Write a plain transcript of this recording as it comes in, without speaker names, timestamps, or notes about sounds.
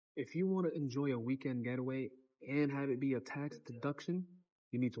If you want to enjoy a weekend getaway and have it be a tax deduction,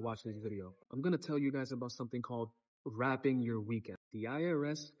 you need to watch this video. I'm going to tell you guys about something called wrapping your weekend. The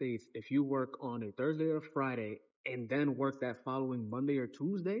IRS states if you work on a Thursday or Friday and then work that following Monday or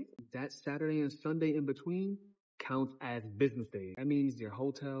Tuesday, that Saturday and Sunday in between counts as business days. That means your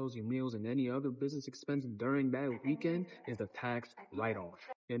hotels, your meals, and any other business expense during that weekend is a tax write-off.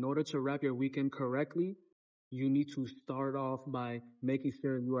 In order to wrap your weekend correctly, you need to start off by making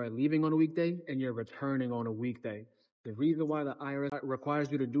sure you are leaving on a weekday and you're returning on a weekday. The reason why the IRS requires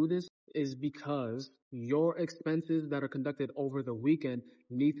you to do this is because your expenses that are conducted over the weekend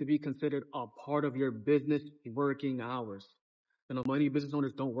need to be considered a part of your business working hours. And many business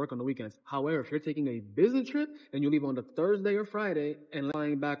owners don't work on the weekends. However, if you're taking a business trip and you leave on the Thursday or Friday and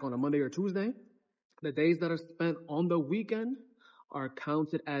flying back on a Monday or Tuesday, the days that are spent on the weekend are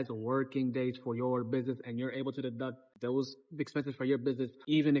counted as working days for your business, and you're able to deduct those expenses for your business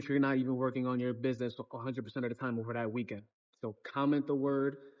even if you're not even working on your business 100% of the time over that weekend. So comment the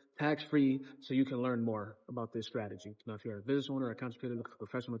word tax-free so you can learn more about this strategy. Now, if you're a business owner or a content creator looking for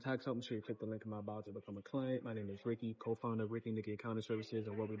professional tax help, make sure you click the link in my bio to become a client. My name is Ricky, co-founder of Ricky and Nikki Accounting Services,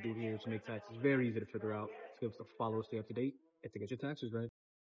 and what we do here is to make taxes very easy to figure out. So give us a follow, stay up to date, and to get your taxes right.